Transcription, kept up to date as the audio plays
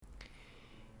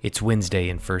It's Wednesday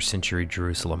in first century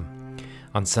Jerusalem.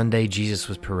 On Sunday, Jesus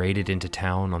was paraded into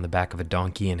town on the back of a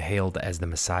donkey and hailed as the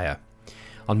Messiah.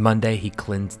 On Monday, he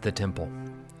cleansed the temple.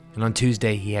 And on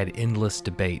Tuesday, he had endless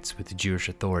debates with the Jewish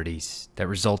authorities that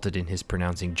resulted in his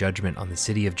pronouncing judgment on the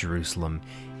city of Jerusalem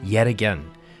yet again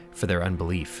for their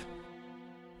unbelief.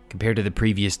 Compared to the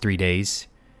previous 3 days,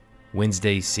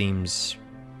 Wednesday seems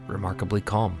remarkably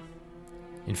calm.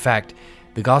 In fact,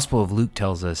 the Gospel of Luke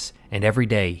tells us, and every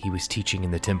day he was teaching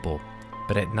in the temple,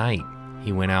 but at night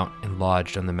he went out and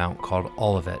lodged on the mount called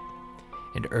Olivet.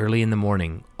 And early in the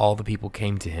morning all the people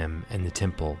came to him and the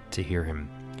temple to hear him.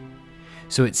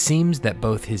 So it seems that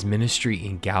both his ministry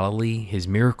in Galilee, his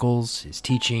miracles, his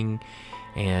teaching,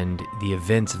 and the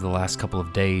events of the last couple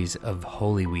of days of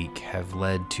Holy Week have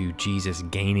led to Jesus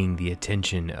gaining the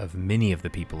attention of many of the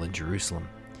people in Jerusalem.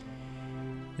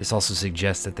 This also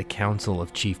suggests that the council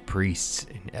of chief priests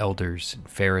and elders and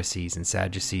Pharisees and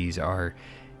Sadducees are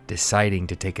deciding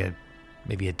to take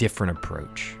maybe a different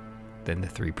approach than the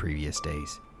 3 previous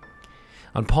days.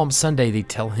 On Palm Sunday, they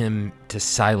tell him to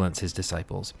silence his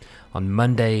disciples. On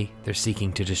Monday, they're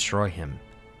seeking to destroy him.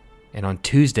 And on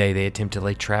Tuesday, they attempt to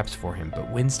lay traps for him.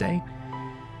 But Wednesday,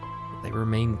 they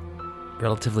remain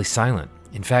relatively silent.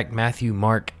 In fact, Matthew,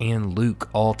 Mark, and Luke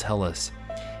all tell us.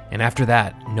 And after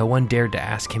that, no one dared to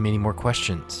ask him any more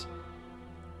questions.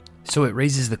 So it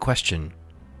raises the question,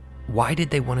 why did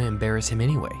they want to embarrass him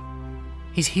anyway?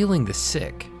 He's healing the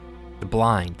sick, the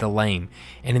blind, the lame,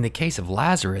 and in the case of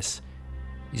Lazarus,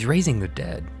 he's raising the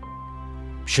dead.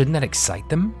 Shouldn't that excite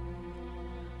them?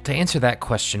 To answer that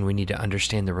question, we need to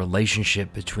understand the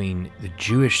relationship between the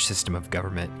Jewish system of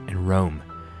government and Rome.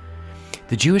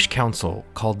 The Jewish council,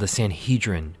 called the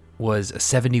Sanhedrin, was a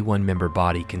 71-member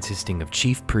body consisting of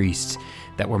chief priests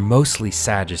that were mostly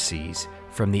Sadducees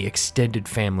from the extended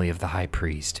family of the high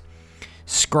priest,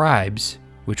 scribes,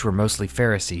 which were mostly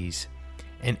Pharisees,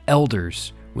 and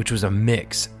elders, which was a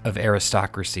mix of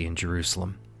aristocracy in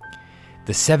Jerusalem.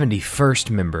 The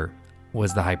 71st member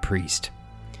was the high priest.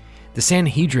 The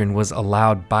Sanhedrin was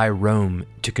allowed by Rome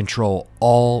to control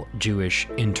all Jewish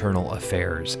internal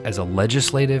affairs as a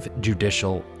legislative,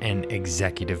 judicial, and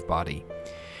executive body.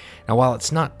 Now, while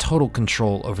it's not total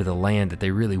control over the land that they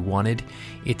really wanted,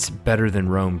 it's better than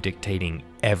Rome dictating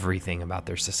everything about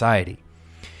their society.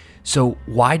 So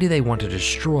why do they want to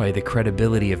destroy the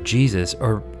credibility of Jesus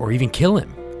or even kill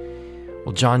him?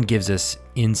 Well, John gives us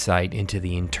insight into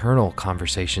the internal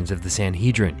conversations of the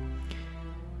Sanhedrin.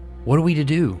 What are we to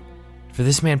do? For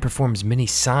this man performs many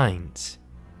signs.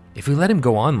 If we let him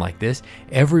go on like this,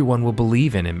 everyone will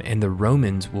believe in him, and the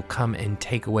Romans will come and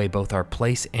take away both our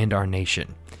place and our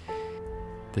nation.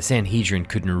 The Sanhedrin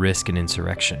couldn't risk an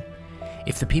insurrection.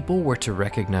 If the people were to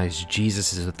recognize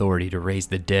Jesus' authority to raise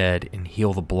the dead and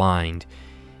heal the blind,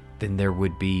 then there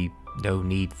would be no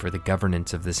need for the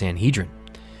governance of the Sanhedrin.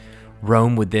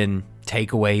 Rome would then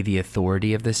take away the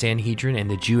authority of the Sanhedrin, and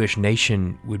the Jewish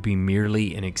nation would be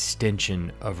merely an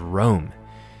extension of Rome.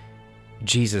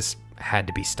 Jesus had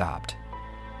to be stopped.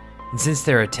 And since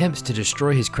their attempts to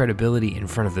destroy his credibility in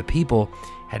front of the people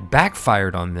had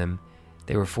backfired on them,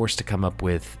 they were forced to come up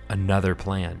with another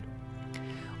plan.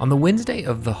 On the Wednesday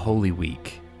of the Holy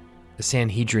Week, the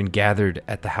Sanhedrin gathered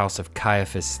at the house of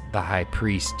Caiaphas the high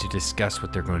priest to discuss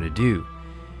what they're going to do.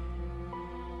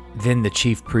 Then the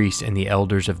chief priests and the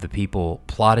elders of the people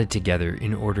plotted together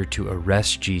in order to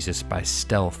arrest Jesus by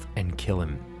stealth and kill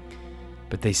him.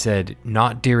 But they said,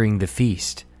 "Not during the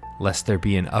feast, lest there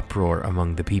be an uproar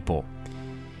among the people."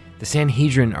 The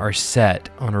Sanhedrin are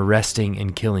set on arresting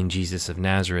and killing Jesus of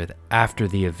Nazareth after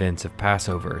the events of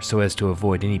Passover so as to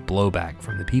avoid any blowback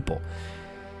from the people.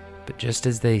 But just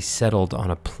as they settled on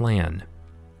a plan,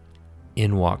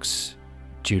 in walks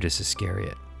Judas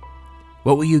Iscariot.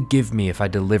 "What will you give me if I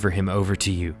deliver him over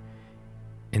to you?"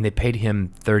 And they paid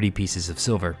him 30 pieces of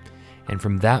silver, and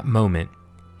from that moment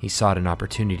he sought an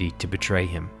opportunity to betray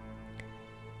him.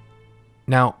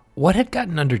 Now, what had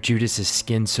gotten under Judas's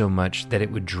skin so much that it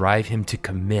would drive him to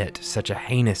commit such a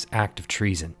heinous act of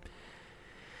treason?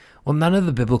 Well, none of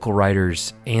the biblical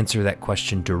writers answer that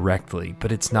question directly,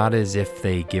 but it's not as if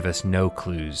they give us no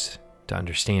clues to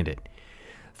understand it.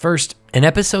 First, an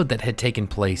episode that had taken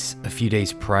place a few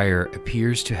days prior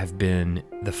appears to have been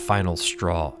the final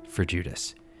straw for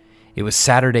Judas. It was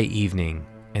Saturday evening,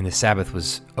 and the Sabbath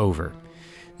was over.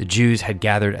 The Jews had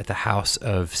gathered at the house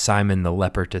of Simon the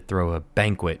leper to throw a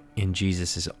banquet in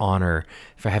Jesus' honor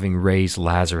for having raised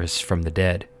Lazarus from the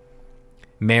dead.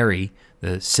 Mary,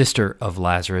 the sister of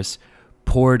Lazarus,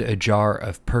 poured a jar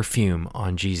of perfume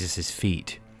on Jesus'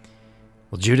 feet.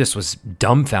 Well, Judas was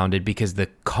dumbfounded because the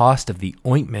cost of the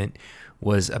ointment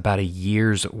was about a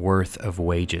year's worth of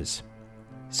wages.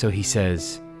 So he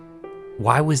says,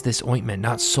 "Why was this ointment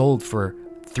not sold for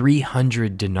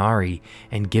 300 denarii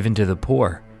and given to the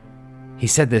poor?" He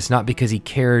said this not because he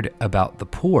cared about the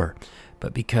poor,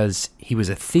 but because he was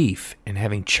a thief, and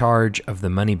having charge of the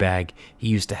money bag, he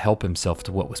used to help himself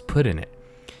to what was put in it.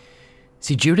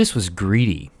 See, Judas was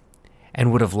greedy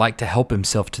and would have liked to help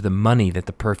himself to the money that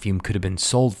the perfume could have been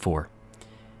sold for.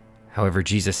 However,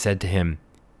 Jesus said to him,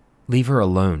 "Leave her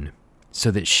alone, so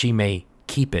that she may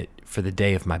keep it for the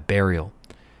day of my burial.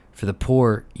 For the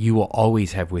poor you will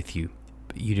always have with you,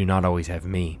 but you do not always have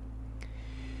me."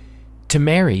 To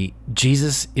Mary,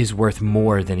 Jesus is worth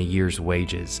more than a year's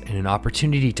wages, and an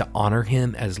opportunity to honor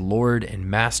him as Lord and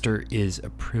Master is a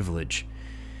privilege.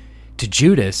 To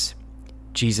Judas,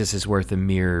 Jesus is worth a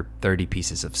mere 30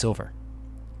 pieces of silver.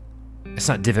 It's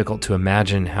not difficult to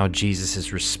imagine how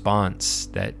Jesus' response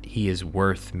that he is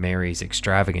worth Mary's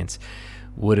extravagance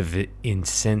would have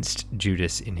incensed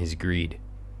Judas in his greed.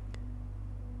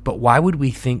 But why would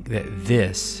we think that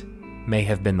this may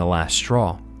have been the last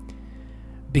straw?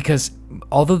 Because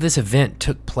although this event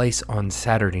took place on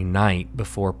Saturday night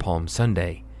before Palm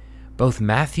Sunday, both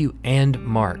Matthew and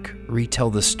Mark retell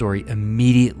the story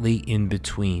immediately in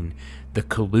between the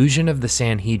collusion of the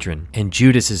Sanhedrin and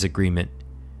Judas's agreement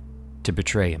to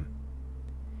betray him.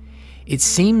 It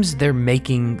seems they're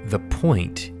making the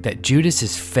point that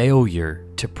Judas's failure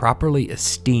to properly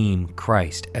esteem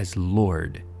Christ as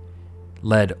Lord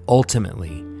led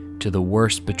ultimately to the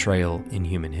worst betrayal in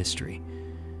human history.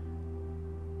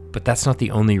 But that's not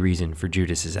the only reason for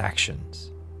Judas's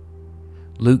actions.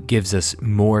 Luke gives us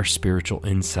more spiritual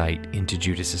insight into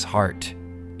Judas's heart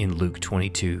in Luke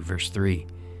 22, verse 3.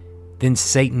 Then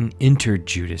Satan entered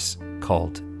Judas,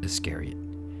 called Iscariot.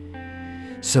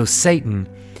 So Satan,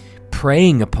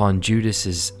 preying upon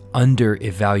Judas's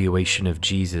under-evaluation of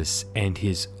Jesus and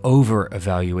his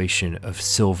over-evaluation of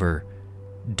silver,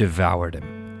 devoured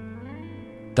him.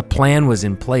 The plan was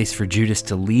in place for Judas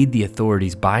to lead the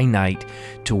authorities by night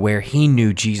to where he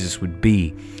knew Jesus would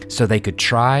be, so they could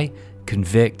try,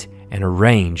 convict, and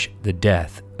arrange the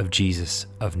death of Jesus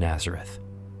of Nazareth.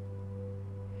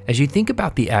 As you think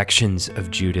about the actions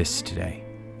of Judas today,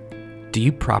 do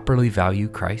you properly value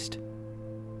Christ?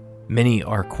 Many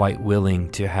are quite willing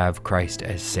to have Christ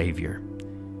as Savior.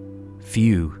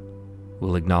 Few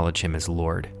will acknowledge him as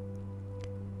Lord.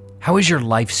 How is your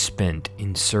life spent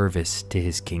in service to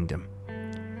his kingdom?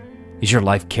 Is your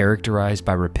life characterized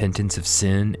by repentance of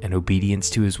sin and obedience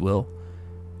to his will?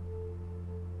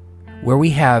 Where we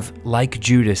have, like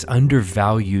Judas,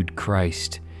 undervalued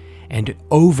Christ and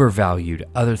overvalued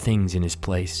other things in his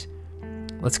place,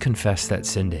 let's confess that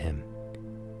sin to him.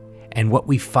 And what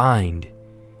we find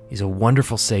is a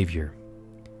wonderful Savior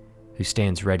who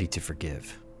stands ready to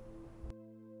forgive.